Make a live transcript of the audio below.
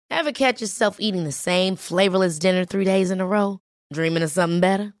Ever catch yourself eating the same flavorless dinner 3 days in a row? Dreaming of something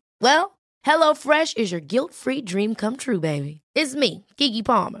better? Well, HelloFresh is your guilt-free dream come true, baby. It's me, Keke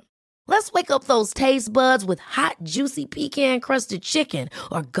Palmer. Let's wake up those taste buds with hot, juicy pecan-crusted chicken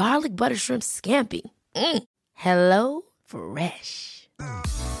or garlic butter shrimp scampi. Hello Fresh.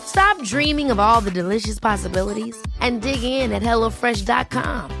 Stop dreaming of all the delicious possibilities and dig in at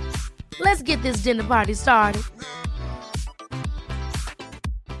HelloFresh.com. Let's get this dinner party started.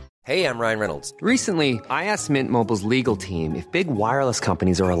 Hey, I'm Ryan Reynolds. Recently, I asked Mint Mobile's legal team if big wireless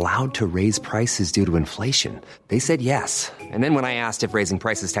companies are allowed to raise prices due to inflation. They said yes. And then when I asked if raising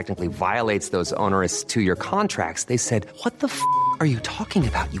prices technically violates those onerous 2-year contracts, they said, "What the f*** are you talking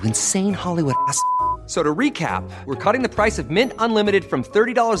about, you insane Hollywood ass f-?" So to recap, we're cutting the price of Mint Unlimited from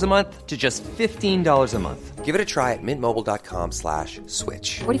 $30 a month to just $15 a month. Give it a try at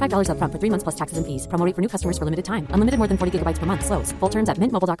mintmobile.com/switch. $45 up front for 3 months plus taxes and fees. Promo rate for new customers for limited time. Unlimited more than 40 gigabytes per month. Slows full terms at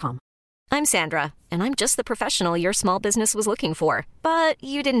mintmobile.com. I'm Sandra, and I'm just the professional your small business was looking for. But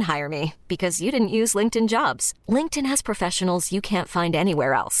you didn't hire me because you didn't use LinkedIn Jobs. LinkedIn has professionals you can't find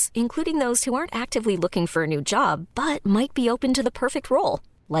anywhere else, including those who aren't actively looking for a new job, but might be open to the perfect role,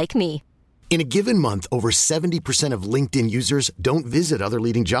 like me. In a given month, over 70% of LinkedIn users don't visit other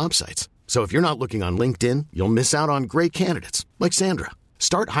leading job sites. So if you're not looking on LinkedIn, you'll miss out on great candidates like Sandra.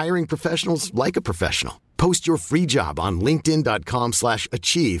 Start hiring professionals like a professional. Post your free job on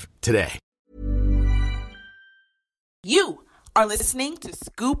linkedin.com/achieve today. You are listening to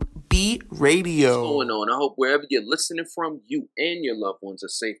Scoop B Radio. What's going on? I hope wherever you're listening from, you and your loved ones are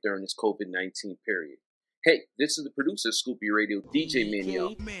safe during this COVID-19 period. Hey, this is the producer of Scoop B Radio, DJ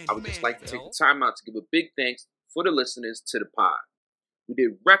Manio. I would just like to take the time out to give a big thanks for the listeners to the pod. We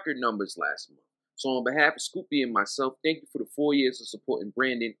did record numbers last month. So on behalf of Scoop B and myself, thank you for the 4 years of supporting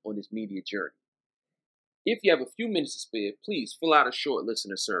Brandon on his media journey. If you have a few minutes to spare, please fill out a short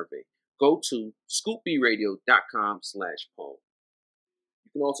listener survey. Go to scoopbradio.com/poll.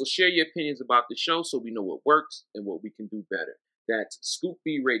 You can also share your opinions about the show so we know what works and what we can do better. That's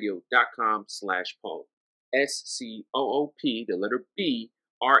scoopbradio.com/poll. SCOOP, the letter B,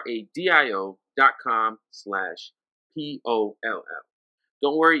 RADIO.com/POLL.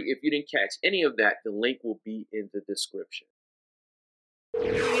 Don't worry if you didn't catch any of that, the link will be in the description.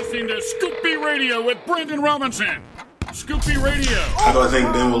 You're listening to Scoop B Radio with Brendan Robinson. Scoop B Radio. I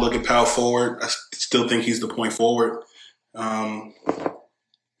think Ben will look at power forward. I still think he's the point forward.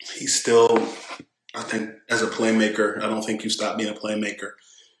 He's still, I think, as a playmaker, I don't think you stop being a playmaker.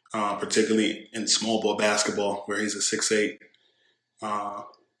 Particularly in small ball basketball, where he's a 6'8"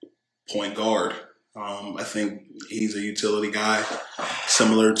 point guard. I think he's a utility guy,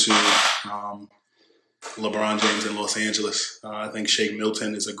 similar to LeBron James in Los Angeles. I think Shake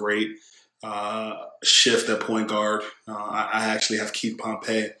Milton is a great shift at point guard. I actually have Keith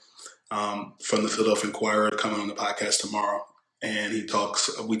Pompey from the Philadelphia Inquirer coming on the podcast tomorrow, and we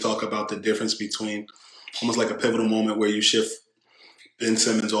talk about the difference between almost like a pivotal moment where you shift Ben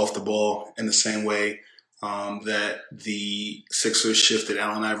Simmons off the ball in the same way that the Sixers shifted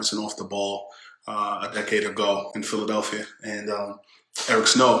Allen Iverson off the ball a decade ago in Philadelphia. And Eric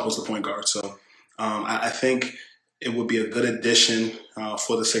Snow was the point guard. So I think it would be a good addition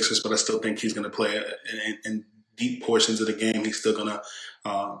for the Sixers, but I still think he's going to play in deep portions of the game. He's still going to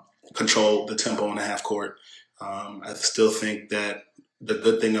control the tempo in the half court. I still think that the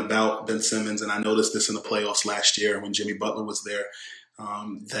good thing about Ben Simmons, and I noticed this in the playoffs last year when Jimmy Butler was there,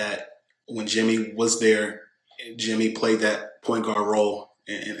 that when Jimmy was there, Jimmy played that point guard role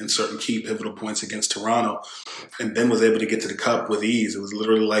in certain key pivotal points against Toronto, and Ben was able to get to the cup with ease. It was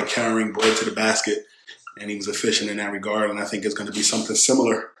literally like carrying bread to the basket, and he was efficient in that regard. And I think it's going to be something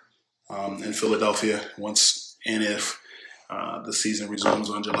similar in Philadelphia once and if the season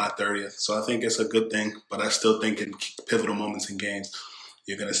resumes on July 30th. So I think it's a good thing, but I still think in pivotal moments in games,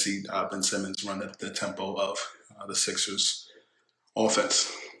 you're going to see Ben Simmons run at the tempo of the Sixers offense.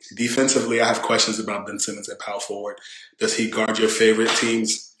 Defensively, I have questions about Ben Simmons at power forward. Does he guard your favorite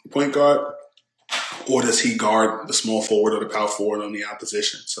team's point guard, or does he guard the small forward or the power forward on the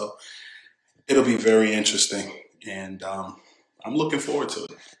opposition? So it'll be very interesting, and I'm looking forward to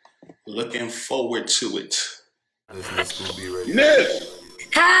it. Nip!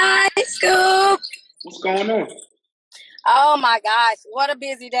 Hi, Scoop. What's going on? Oh my gosh, what a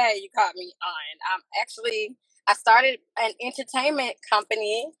busy day you caught me on. I started an entertainment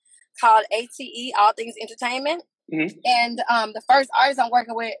company called ATE, All Things Entertainment. Mm-hmm. And the first artist I'm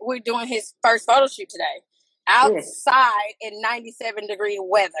working with, we're doing his first photo shoot today outside in 97-degree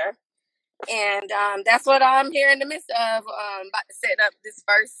weather. And that's what I'm here in the midst of, about to set up this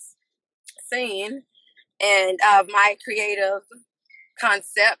first scene and of my creative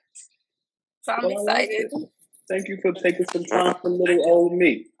concept. So I'm excited. Thank you for taking some time for little old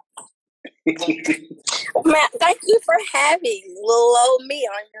me. Matt, thank you for having little old me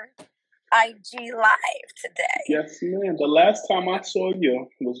on your IG Live today. Yes, ma'am. The last time I saw you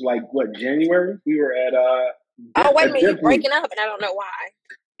was like, what, January? We were at oh, wait a minute, you're breaking up and I don't know why.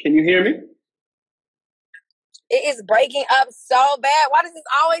 Can you hear me? It is breaking up so bad. Why does this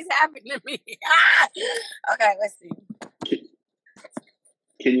always happen to me? Okay, let's see.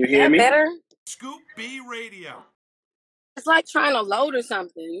 Can you hear me? Better? Scoop B Radio. It's like trying to load or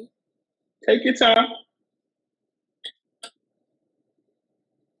something. Take your time.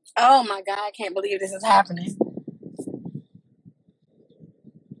 Oh my God, I can't believe this is happening.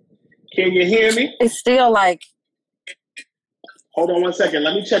 Can you hear me? It's still like... Hold on one second.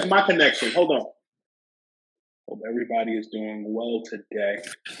 Let me check my connection. Hold on. Hope everybody is doing well today.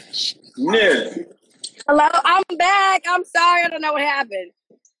 Niv. Hello, I'm back. I'm sorry. I don't know what happened.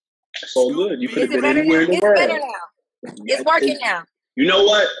 So good. You could have been better anywhere now? in the It's world. better now. It's working now. You know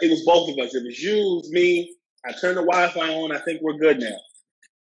what? It was both of us. It was you, it was me. I turned the Wi-Fi on. I think we're good now.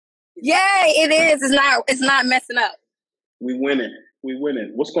 Yay, it is. It's not messing up. We winning.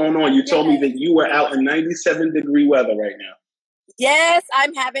 What's going on? You told me that you were out in 97-degree weather right now. Yes,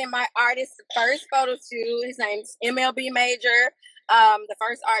 I'm having my artist's first photo shoot. His name's MLB Major. The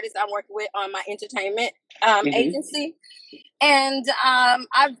first artist I'm working with on my entertainment agency. And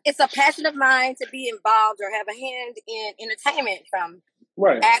it's a passion of mine to be involved or have a hand in entertainment, from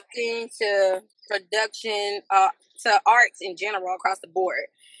acting to production to arts in general across the board.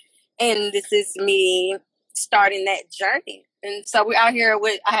 And this is me starting that journey. And so we're out here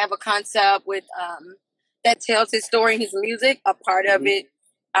I have a concept with that tells his story and his music. A part of it,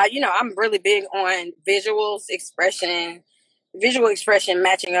 I'm really big on visual expression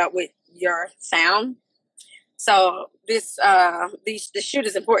matching up with your sound. So the shoot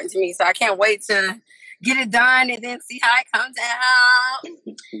is important to me. So I can't wait to get it done and then see how it comes out.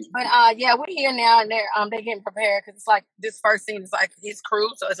 But we're here now and they're getting prepared because it's like this first scene is like his crew,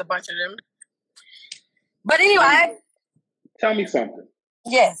 so it's a bunch of them. But anyway, tell me something.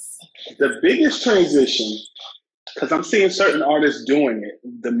 Yes. The biggest transition, because I'm seeing certain artists doing it,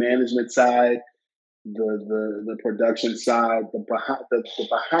 the management side, the production side, the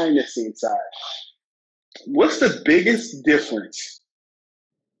behind the scenes side. What's the biggest difference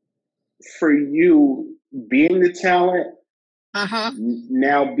for you being the talent,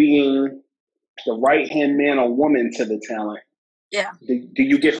 now being the right-hand man or woman to the talent? Yeah. Do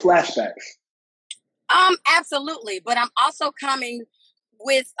you get flashbacks? Absolutely. But I'm also coming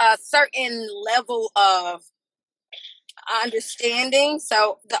with a certain level of understanding.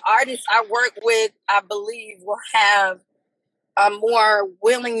 So the artists I work with, I believe, will have a more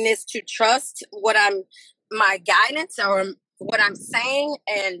willingness to trust my guidance or what I'm saying.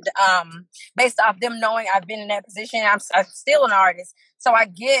 And based off them knowing I've been in that position, I'm still an artist. So I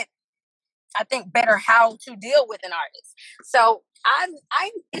think better how to deal with an artist. So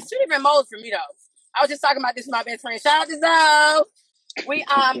it's 2 different modes for me though. I was just talking about this with my best friend. Shout out to Zoe.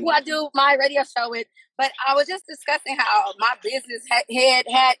 Who I do my radio show with. But I was just discussing how my business head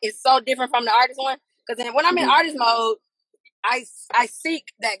is so different from the artist one. Because when I'm in artist mode, I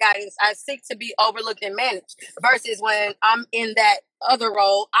seek that guidance. I seek to be overlooked and managed. Versus when I'm in that other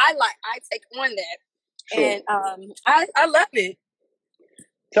role, I take on that. Sure. And I love it.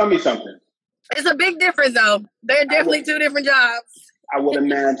 Tell me something. It's a big difference though. They're definitely 2 different jobs. I would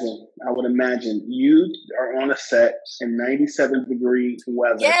imagine you are on a set in 97-degree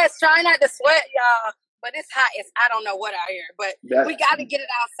weather. Yes, try not to sweat, y'all. But it's hot. I don't know what out here. But we got to get it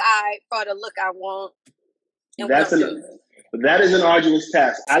outside for the look I want. That is an arduous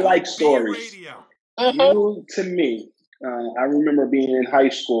task. I like stories. You, to me, I remember being in high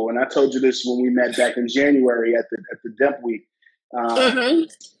school, and I told you this when we met back in January at the Dep Week.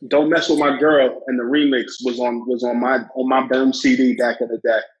 Don't Mess With My Girl, and the remix was on my Burn CD back in the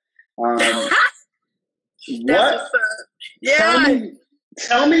day. What? Yeah.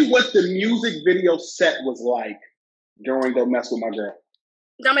 Tell me what the music video set was like during Don't Mess With My Girl.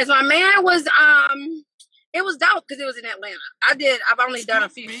 Don't Mess With My Man was it was dope because it was in Atlanta. I've only done a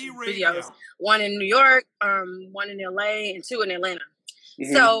few videos, one in New York, one in LA, and 2 in Atlanta.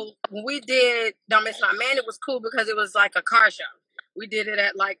 So when we did Don't Mess With My Man, it was cool because it was like a car show. We did it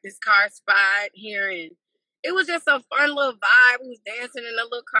at like this car spot here, and it was just a fun little vibe. We was dancing in a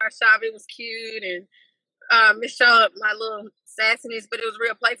little car shop. It was cute, and it showed my little sassiness, but it was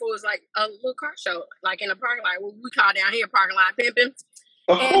real playful. It was like a little car show, like in a parking lot. What we call down here parking lot pimping.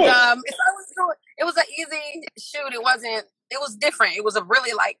 And it was an easy shoot. It was different. It was a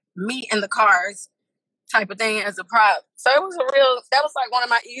really like me in the cars type of thing as a prop. So that was like one of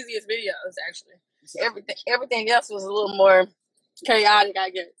my easiest videos, actually. Everything else was a little more chaotic, I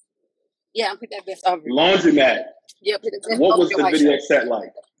guess. Yeah, put that best over. Laundromat. Yeah, put that best What over was the video set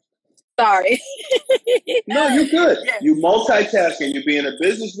like? Sorry. No, you're good. Yes. You multitasking. You're being a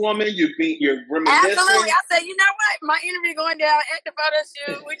businesswoman. You're reminiscing. Absolutely. I said, you know what? My interview going down at the photo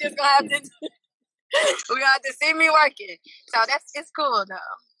shoot. We just gonna have to. We got to see me working. So it's cool though.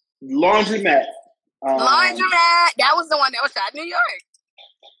 Laundromat. Laundromat. That was the one that was shot in New York.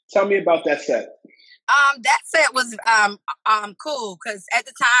 Tell me about that set. That set was cool because at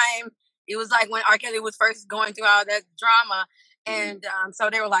the time it was like when R. Kelly was first going through all that drama, and so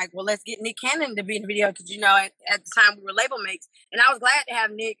they were like, "Well, let's get Nick Cannon to be in the video," because at the time we were label mates, and I was glad to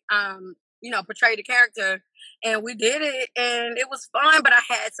have Nick, portray the character, and we did it, and it was fun. But I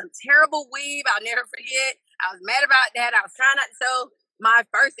had some terrible weave. I'll never forget. I was mad about that. I was trying not to show my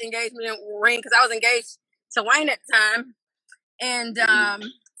first engagement ring because I was engaged to Wayne at the time, and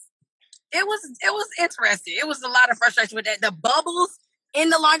it was interesting. It was a lot of frustration with that. The bubbles in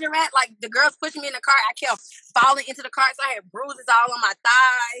the laundromat, like the girls pushing me in the car, I kept falling into the car, so I had bruises all on my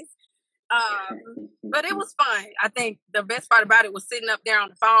thighs. But it was fun. I think the best part about it was sitting up there on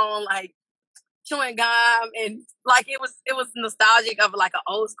the phone, like chewing gum, and like it was nostalgic of like an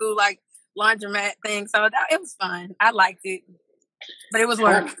old school like laundromat thing. So it was fun. I liked it, but it was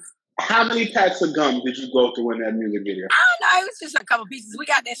work. How many packs of gum did you go through in that music video? I don't know. It was just a couple pieces. We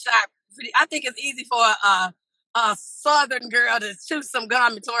got that shot. I think it's easy for a Southern girl to chew some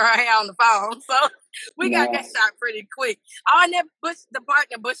gum and tore her hair on the phone. So we got that shot pretty quick. Oh, and that the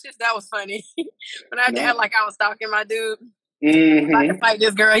partner bushes, that was funny. When I had like I was stalking my dude. I could fight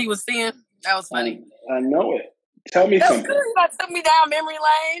this girl he was seeing. That was funny. I know it. Tell me something. That took me down memory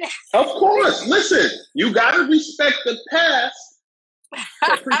lane. Of course. Listen, you got to respect the past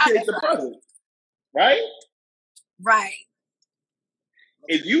to appreciate the present. Right? Right.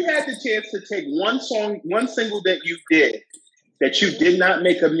 If you had the chance to take one single that you did that you did not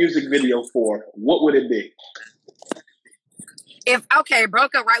make a music video for, what would it be?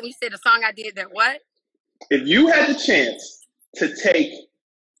 Broke Up Right when you said the song I did that what? If you had the chance to take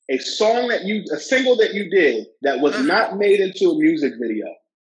a single that you did that was not made into a music video,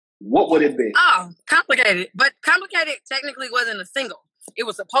 what would it be? Oh, Complicated. But Complicated technically wasn't a single. It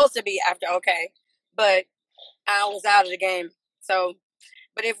was supposed to be after Okay, but I was out of the game. So,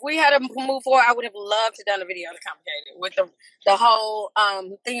 but if we had to move forward, I would have loved to done a video to Complicated with the whole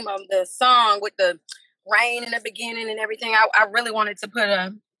theme of the song with the rain in the beginning and everything. I really wanted to put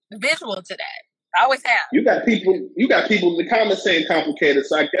a visual to that. I always have. You got people in the comments saying Complicated,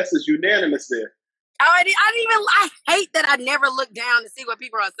 so I guess it's unanimous there. I hate that I never look down to see what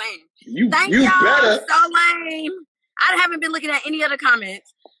people are saying. Thank y'all. Better. So lame. I haven't been looking at any other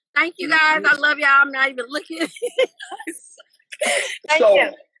comments. Thank you guys. I love y'all. I'm not even looking. Thank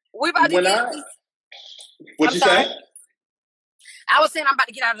you. We about to get. What you say? I was saying I'm about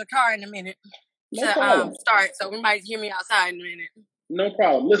to get out of the car in a minute to start, so we might hear me outside in a minute. No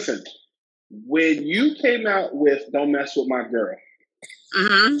problem. Listen, when you came out with "Don't Mess with My Girl,"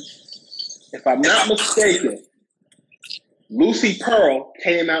 if I'm not mistaken, Lucy Pearl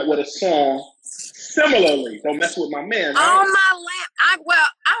came out with a song similarly. "Don't Mess with My Man." Right? Oh my lamp!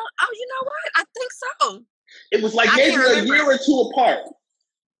 You know what? I think so. It was like maybe a year or two apart.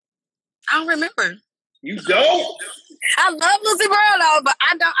 I don't remember. You don't? I love Lucy Pearl though, but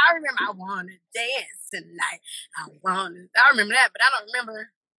I don't. I remember I want to dance tonight. I remember that, but I don't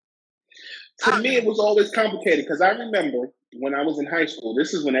remember. To me, it was always complicated because I remember when I was in high school.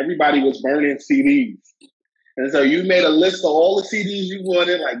 This is when everybody was burning CDs, and so you made a list of all the CDs you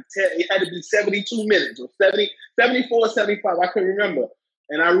wanted. Like it had to be 72 minutes or 70, 74, 75. I couldn't remember.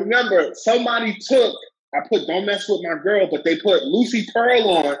 And I remember somebody I put "Don't Mess with My Girl," but they put Lucy Pearl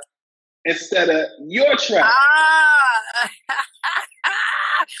on instead of your track.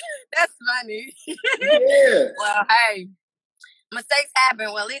 That's funny. Yeah. Well, hey, mistakes happen.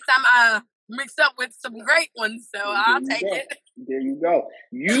 Well, at least I'm mixed up with some great ones, so I'll take it. There you go.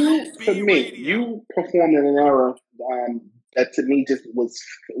 You performed in an era that to me just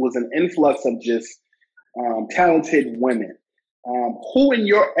was an influx of just talented women. Who in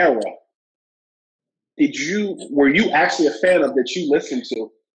your era were you actually a fan of that you listened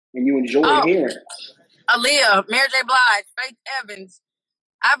to and you enjoyed hearing? Aaliyah, Mary J. Blige, Faith Evans.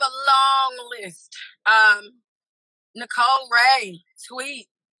 I have a long list. Nicole Ray, Tweet.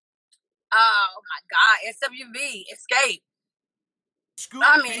 Oh my God, SWV, Escape.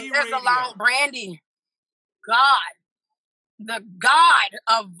 There's a long Brandy. God. The God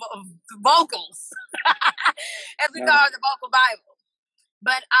of vocals. As we call it, the vocal Bible.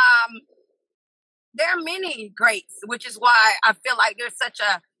 But there are many greats, which is why I feel like there's such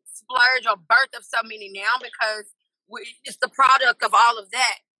a splurge or birth of so many now, because it's the product of all of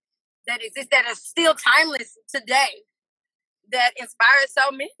that exists, that is still timeless today, that inspires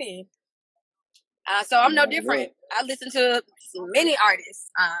so many. So I'm no different. I listened to many artists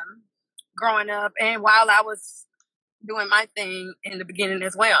growing up and while I was doing my thing in the beginning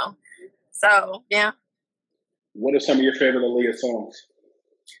as well. So, yeah. What are some of your favorite Aaliyah songs?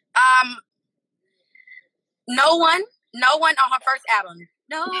 No One on her first album.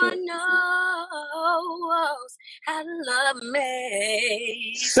 No one knows how to love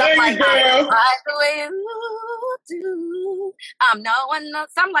me. Sing it, girl. Like the way you do. No one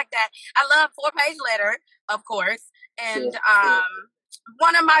knows. Something like that. I love 4-Page Letter, of course. And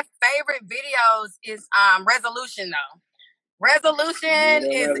one of my favorite videos is Resolution, though.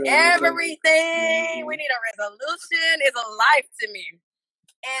 Resolution is everything. We need a resolution. It's a life to me.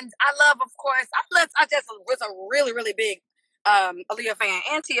 And I love, of course, I just was a really, really big Aaliyah fan,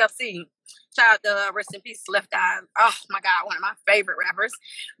 and TFC. Shout out to rest in peace, Left Eye. Oh my God, one of my favorite rappers.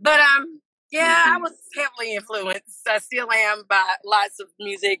 But I was heavily influenced. I still am by lots of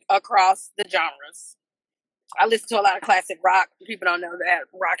music across the genres. I listen to a lot of classic rock. People don't know that,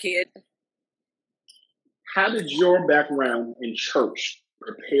 Rockhead. How did your background in church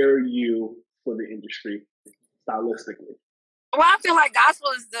prepare you for the industry stylistically? Well, I feel like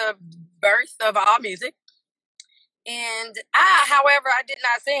gospel is the birth of all music. And however, I did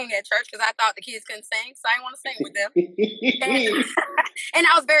not sing at church because I thought the kids couldn't sing, so I didn't want to sing with them. And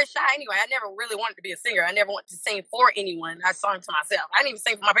I was very shy anyway. I never really wanted to be a singer. I never wanted to sing for anyone. I sang to myself. I didn't even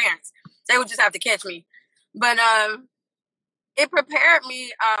sing for my parents. They would just have to catch me. But it prepared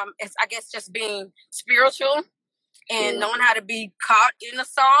me, as I guess, just being spiritual and knowing how to be caught in a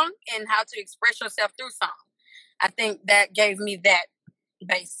song and how to express yourself through song. I think that gave me that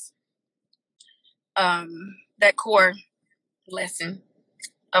base, that core lesson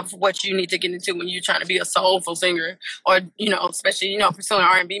of what you need to get into when you're trying to be a soulful singer or, especially, pursuing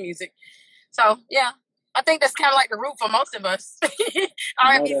R&B music. So, yeah, I think that's kind of like the root for most of us.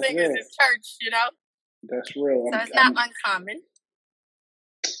 R&B singers is church, That's real. So it's not uncommon.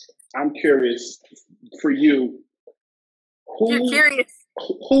 I'm curious for you. You're curious.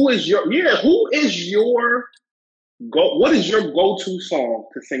 What is your what is your go-to song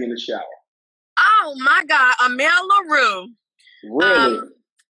to sing in the shower? Oh my God, Amel LaRue. Really?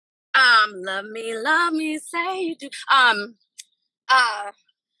 Love me, say you do. Wild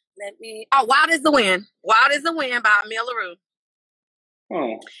is the Wind. Wild is the Wind by Amel LaRue.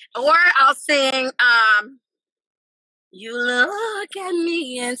 Oh. Or I'll sing, You Look at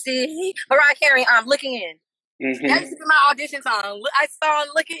Me and See. Mariah Carey, Looking In. Mm-hmm. That used to be my audition song. I saw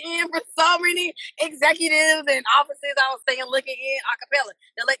Looking In for so many executives and offices. I was singing Looking In a cappella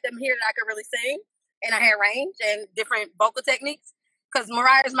to let them hear that I could really sing. And I had range and different vocal techniques. Because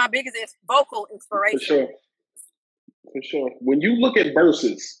Mariah is my biggest vocal inspiration. For sure. When you look at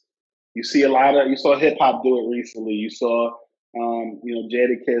verses, you saw hip hop do it recently. You saw,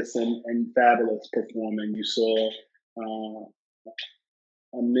 Jadakiss and Fabulous performing. You saw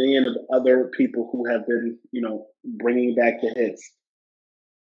a million of other people who have been, bringing back the hits.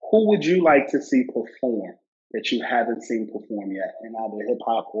 Who would you like to see perform that you haven't seen perform yet in either hip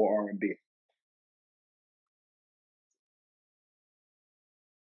hop or R&B?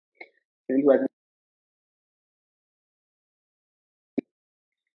 Seems like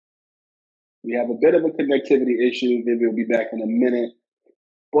we have a bit of a connectivity issue. Vivi will be back in a minute,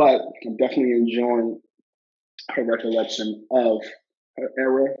 but I'm definitely enjoying her recollection of her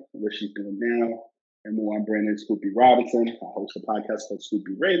era, what she's doing now, and more. I'm Brandon Scoopy Robinson. I host a podcast called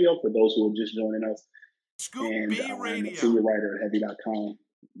Scoopy Radio for those who are just joining us. I'm a senior writer at Heavy.com.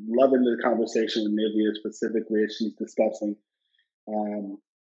 Loving the conversation with Nivea specifically as she's discussing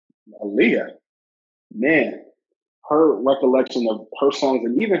Aaliyah. Man, her recollection of her songs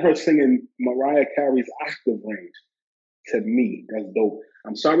and even her singing Mariah Carey's octave range, to me, that's dope.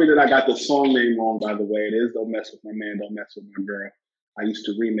 I'm sorry that I got the song name wrong, by the way. It is Don't Mess With My Man, Don't Mess With My Girl. I used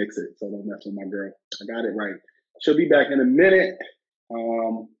to remix it, so Don't Mess With My Girl. I got it right. She'll be back in a minute.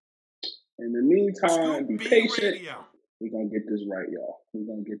 In the meantime, be patient. We're going to get this right, y'all. We're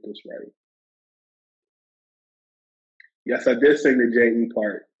going to get this right. Yes, I did sing the J.E.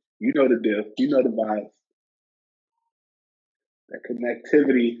 part. You know the deal. You know the vibes. That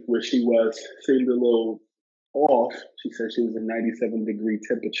connectivity where she was seemed a little off. She said she was a 97-degree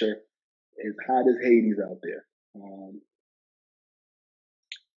temperature. It's hot as Hades out there.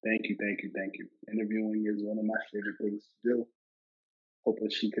 Thank you. Interviewing is one of my favorite things to do.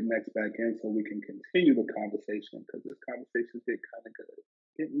 Hoping she connects back in so we can continue the conversation because this conversation is getting kind of good.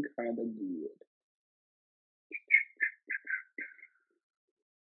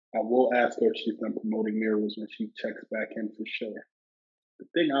 I will ask her if she's done promoting mirrors when she checks back in for sure. The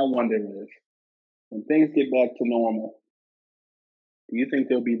thing I wonder is, when things get back to normal, do you think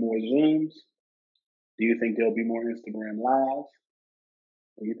there'll be more Zooms? Do you think there'll be more Instagram Lives?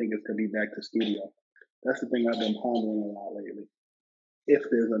 Or do you think it's going to be back to studio? That's the thing I've been pondering a lot lately. If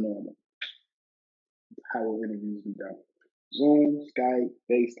there's a normal, how will interviews be done? Zoom, Skype,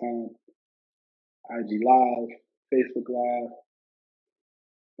 FaceTime, IG Live, Facebook Live.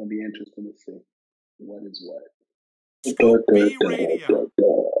 It's going to be interesting to see what is what.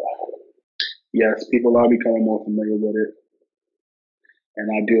 Yes, people are becoming more familiar with it. And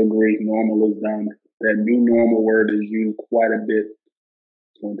I do agree, normal is done. That new normal word is used quite a bit.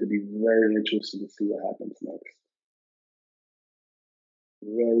 It's going to be very interesting to see what happens next.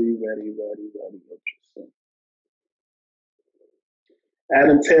 Very, very, very, very interesting.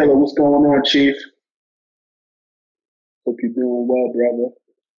 Adam Taylor, what's going on, Chief? Hope you're doing well, brother.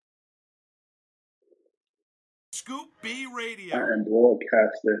 Scoop B Radio. I am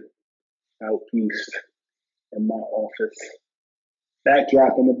broadcasting out east in my office.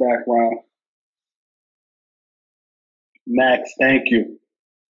 Backdrop in the background. Max, thank you.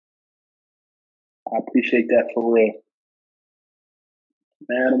 I appreciate that for real.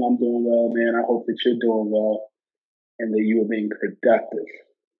 Madam, I'm doing well, man. I hope that you're doing well and that you are being productive.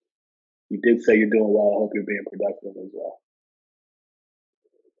 You did say you're doing well. I hope you're being productive as well.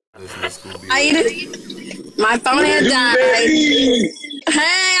 My phone had died.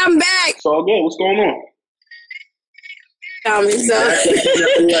 Hey, I'm back. It's all good. What's going on?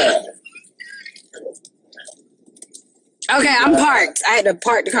 Okay, I'm parked. I had to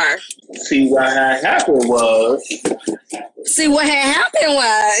park the car. See, what had happened was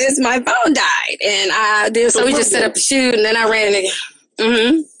is my phone died, and we just set up the shoot, and then I ran it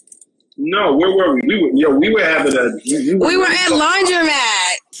again. No, where were we? We were having a. We were at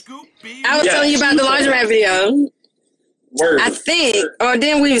laundromat. I was telling you about the laundromat video. Word. I think, or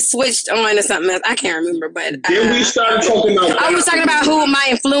then we switched on to something else. I can't remember, but then we started talking about. I was talking about who my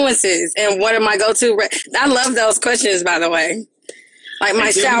influences and what are my go-to. I love those questions, by the way. Like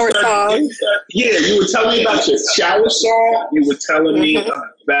my shower song. Yeah, you were telling me about your shower song. You were telling me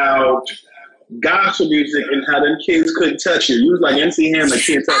about gospel music and how them kids couldn't touch you. You was like MC Hammer can't touch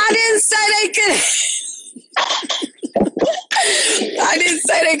you. I didn't say they could. I didn't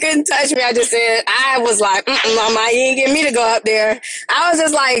say they couldn't touch me. I just said, I was like, Mama, you ain't get me to go up there. I was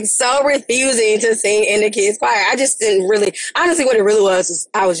just like so refusing to sing in the kids' choir. I just didn't really, honestly, what it really was is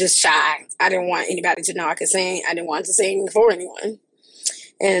I was just shy. I didn't want anybody to know I could sing. I didn't want to sing for anyone.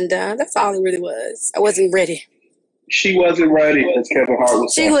 And that's all it really was. I wasn't ready. She wasn't ready, as Kevin Hart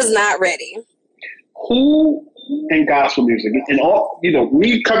was saying. She was not ready. Who in gospel music, and all,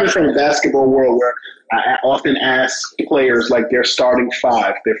 we coming from a basketball world where I often ask players like their starting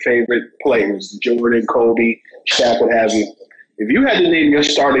five, their favorite players, Jordan, Kobe, Shaq, what have you. If you had to name your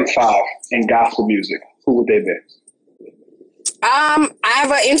starting five in gospel music, who would they be? I have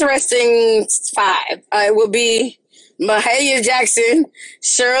an interesting five. It would be Mahalia Jackson,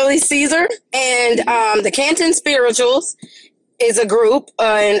 Shirley Caesar, and the Canton Spirituals is a group,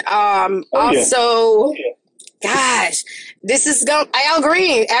 and gosh, this is Al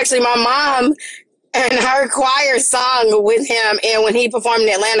Green. Actually, my mom and her choir sung with him, and when he performed in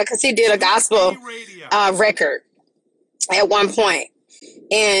Atlanta, because he did a gospel record at one point.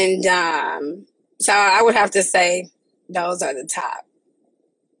 And so I would have to say those are the top.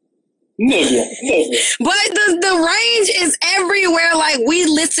 But the range is everywhere. Like, we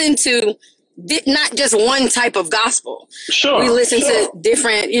listen to not just one type of gospel. We listen to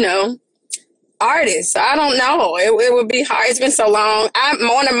different, artists. So I don't know. It would be hard. It's been so long.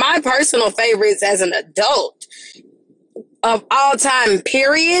 One of my personal favorites as an adult of all time,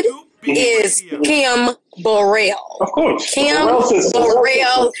 period, is Kim Burrell. Of course. Kim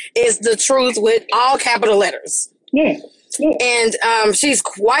Burrell is the truth with all capital letters. Yeah. And she's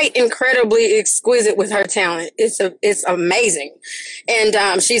quite incredibly exquisite with her talent. It's amazing.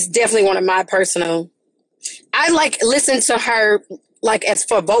 And she's definitely one of my personal. I listen to her as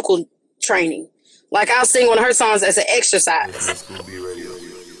for vocal training. I'll sing one of her songs as an exercise.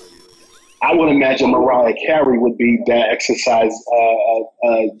 I would imagine Mariah Carey would be that exercise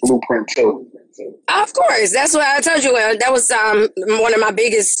blueprint too. Of course, that's what I told you. That was one of my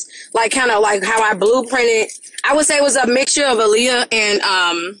biggest, kind of how I blueprinted. I would say it was a mixture of Aaliyah and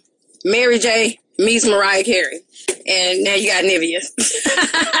Mary J. meets Mariah Carey, and now you got Nivea.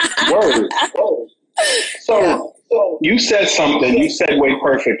 Word. So you said something. You segued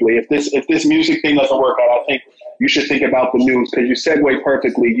perfectly. If this music thing doesn't work out, I think you should think about the news, because you segued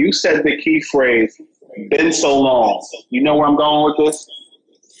perfectly. You said the key phrase, "been so long." You know where I'm going with this?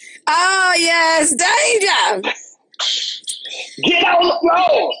 Oh, yes, Danger. Get on the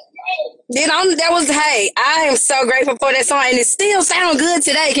floor. I am so grateful for that song, and it still sounds good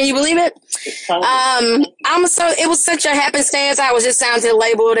today. Can you believe it? It was such a happenstance. I was just signed to the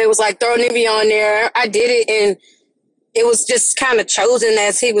label. They was like, throw Nivea on there. I did it, and it was just kind of chosen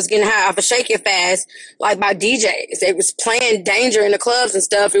as he was getting high off of Shake It Fast, like by DJs. They was playing Danger in the clubs and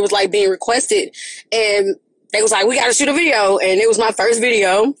stuff. It was like being requested, and they was like, we got to shoot a video, and it was my first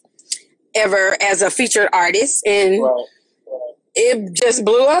video ever as a featured artist, and it just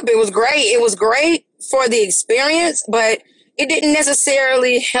blew up. It was great. It was great for the experience, but it didn't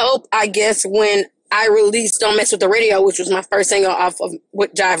necessarily help, I guess, when I released Don't Mess With The Radio, which was my first single off of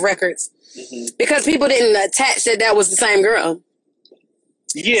with Jive Records, because people didn't attach that was the same girl.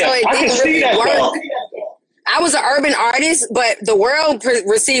 Yeah, so I can see that though. I was an urban artist, but the world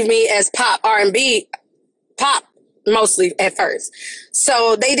received me as pop, R&B, pop mostly at first.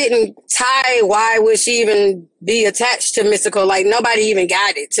 So they didn't tie why would she even be attached to Mystikal. Like nobody even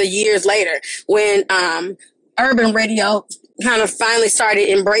got it till years later when urban radio kind of finally started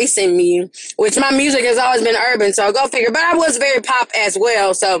embracing me, which my music has always been urban, so go figure. But I was very pop as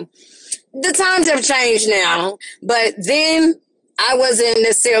well, so the times have changed now. But then I wasn't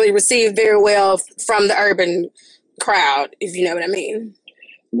necessarily received very well from the urban crowd, if you know what I mean.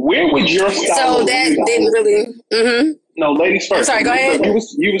 Where would your style? So that didn't really. No, ladies first. I'm sorry, go ahead.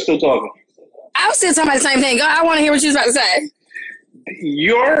 You were still talking. I was still talking about the same thing. I want to hear what you was about to say.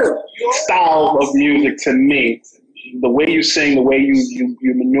 Your style of music, to me, the way you sing, the way you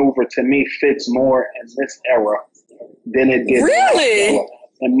maneuver, to me, fits more in this era than it did. Really?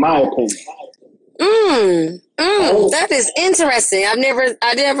 In my opinion. That is interesting. I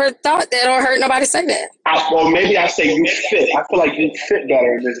never thought that or heard nobody say that. Or maybe I say you fit. I feel like you fit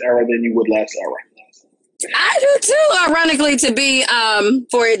better in this era than you would last era. I do too, ironically, to be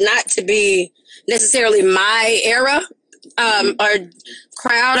for it not to be necessarily my era or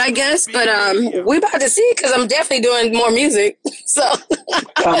crowd, I guess, but we about to see because I'm definitely doing more music. So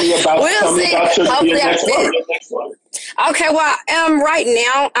tell me about Hopefully I fit. Okay, well, right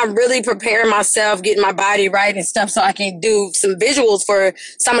now I'm really preparing myself, getting my body right and stuff so I can do some visuals for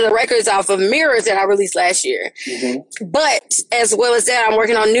some of the records off of Mirrors that I released last year. But as well as that, I'm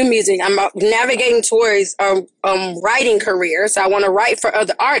working on new music. I'm navigating towards a writing career, so I want to write for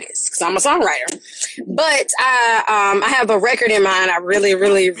other artists because I'm a songwriter. But I have a record in mind I really,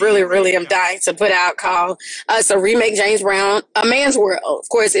 really, really, really am dying to put out called it's a remake James Brown, A Man's World. Of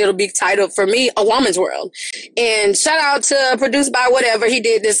course, it'll be titled for me, A Woman's World. And shout out to Produced By Whatever. He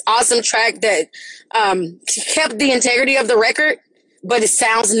did this awesome track that kept the integrity of the record, but it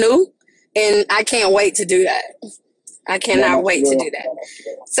sounds new. And I can't wait to do that. I cannot wait to do that.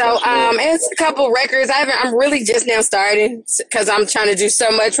 So it's a couple records. I'm really just now starting because I'm trying to do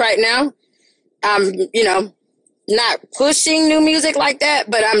so much right now. Not pushing new music like that,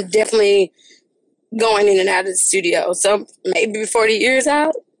 but I'm definitely going in and out of the studio. So maybe before the year's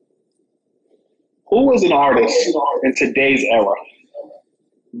out. Who is an artist in today's era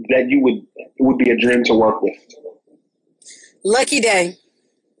that would be a dream to work with? Lucky Day.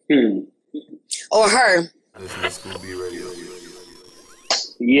 Or her.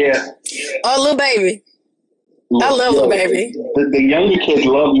 Yeah. Or Lil Baby. I love Lil Baby. The younger kids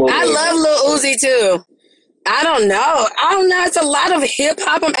love Lil Baby. I love Lil Uzi too. I don't know. It's a lot of hip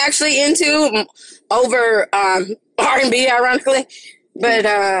hop I'm actually into over R&B, ironically. But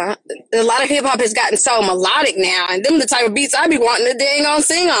a lot of hip hop has gotten so melodic now, and them the type of beats I be wanting to dang on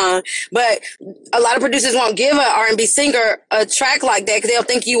sing on. But a lot of producers won't give a R&B singer a track like that because they'll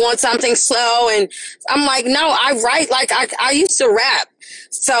think you want something slow. And I'm like, no, I write like I used to rap.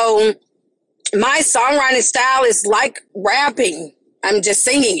 So my songwriting style is like rapping. I'm just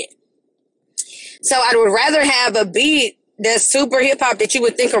singing it. So I would rather have a beat that's super hip-hop that you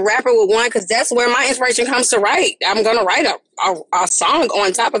would think a rapper would want because that's where my inspiration comes to write. I'm going to write a song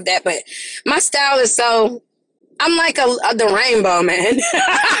on top of that. But my style is so... I'm like the rainbow, man.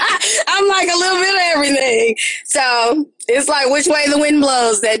 I'm like a little bit of everything. So it's like which way the wind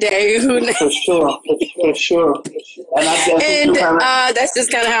blows that day. For sure. And that's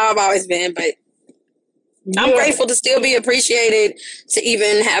just kind of how I've always been. But I'm grateful to still be appreciated, to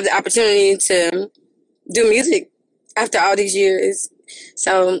even have the opportunity to do music after all these years.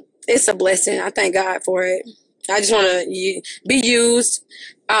 So it's a blessing. I thank God for it. I just want to be used.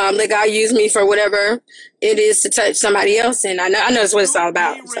 Let God use me for whatever it is to touch somebody else. And I know that's what it's all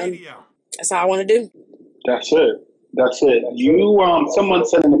about. So that's all I want to do. That's it. You, someone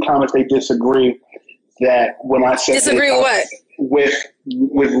said in the comments they disagree that when I said... Disagree with what?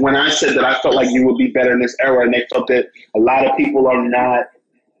 With when I said that I felt like you would be better in this era, and they felt that a lot of people are not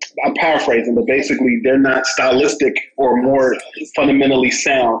I'm paraphrasing, but basically they're not stylistic or more fundamentally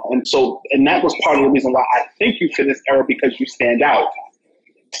sound. And that was part of the reason why I think you fit this era, because you stand out.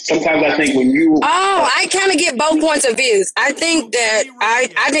 Sometimes I think when you... I kind of get both points of views. I think that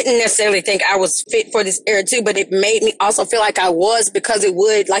I didn't necessarily think I was fit for this era too, but it made me also feel like I was, because it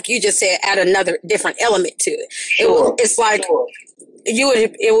would, like you just said, add another different element to it. It's like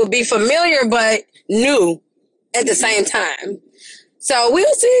it would be familiar but new at the same time. So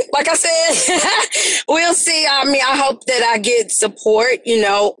we'll see. Like I said, we'll see. I mean, I hope that I get support. You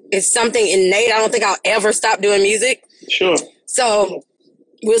know, it's something innate. I don't think I'll ever stop doing music. Sure. So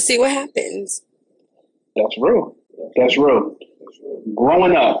we'll see what happens. That's real. That's real.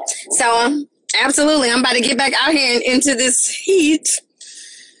 Growing up. So absolutely, I'm about to get back out here and into this heat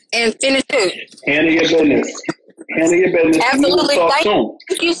and finish it. Handle your business. Handle your business. Absolutely. Thank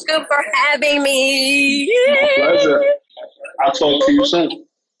you, Scoop, for having me. My pleasure. I'll talk to you soon.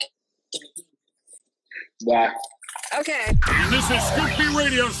 Bye. Okay. And this is Scoop B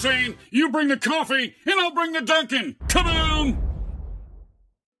Radio saying, you bring the coffee and I'll bring the Dunkin'. Kaboom!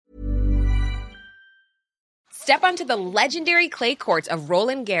 Step onto the legendary clay courts of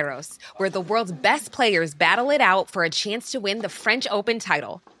Roland Garros, where the world's best players battle it out for a chance to win the French Open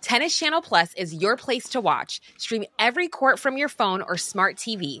title. Tennis Channel Plus is your place to watch. Stream every court from your phone or smart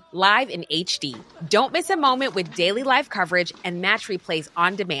TV, live in HD. Don't miss a moment with daily live coverage and match replays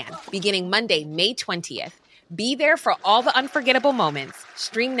on demand, beginning Monday, May 20th. Be there for all the unforgettable moments.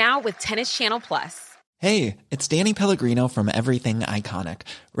 Stream now with Tennis Channel Plus. Hey, it's Danny Pellegrino from Everything Iconic.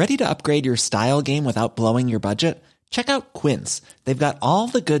 Ready to upgrade your style game without blowing your budget? Check out Quince. They've got all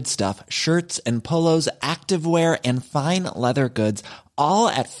the good stuff, shirts and polos, activewear, and fine leather goods, all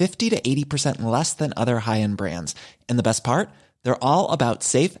at 50 to 80% less than other high-end brands. And the best part? They're all about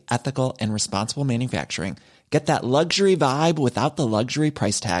safe, ethical, and responsible manufacturing. Get that luxury vibe without the luxury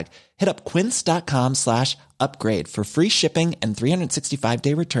price tag. Hit up quince.com/upgrade for free shipping and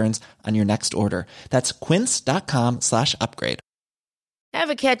 365-day returns on your next order. That's quince.com/upgrade.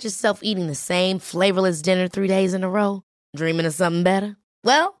 Ever catch yourself eating the same flavorless dinner 3 days in a row? Dreaming of something better?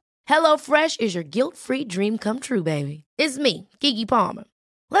 Well, HelloFresh is your guilt-free dream come true, baby. It's me, Keke Palmer.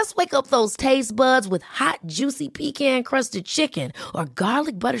 Let's wake up those taste buds with hot, juicy pecan-crusted chicken or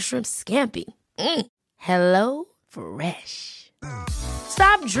garlic butter shrimp scampi. Hello Fresh.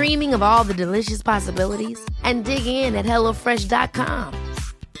 Stop dreaming of all the delicious possibilities and dig in at HelloFresh.com.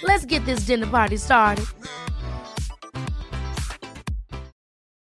 Let's get this dinner party started.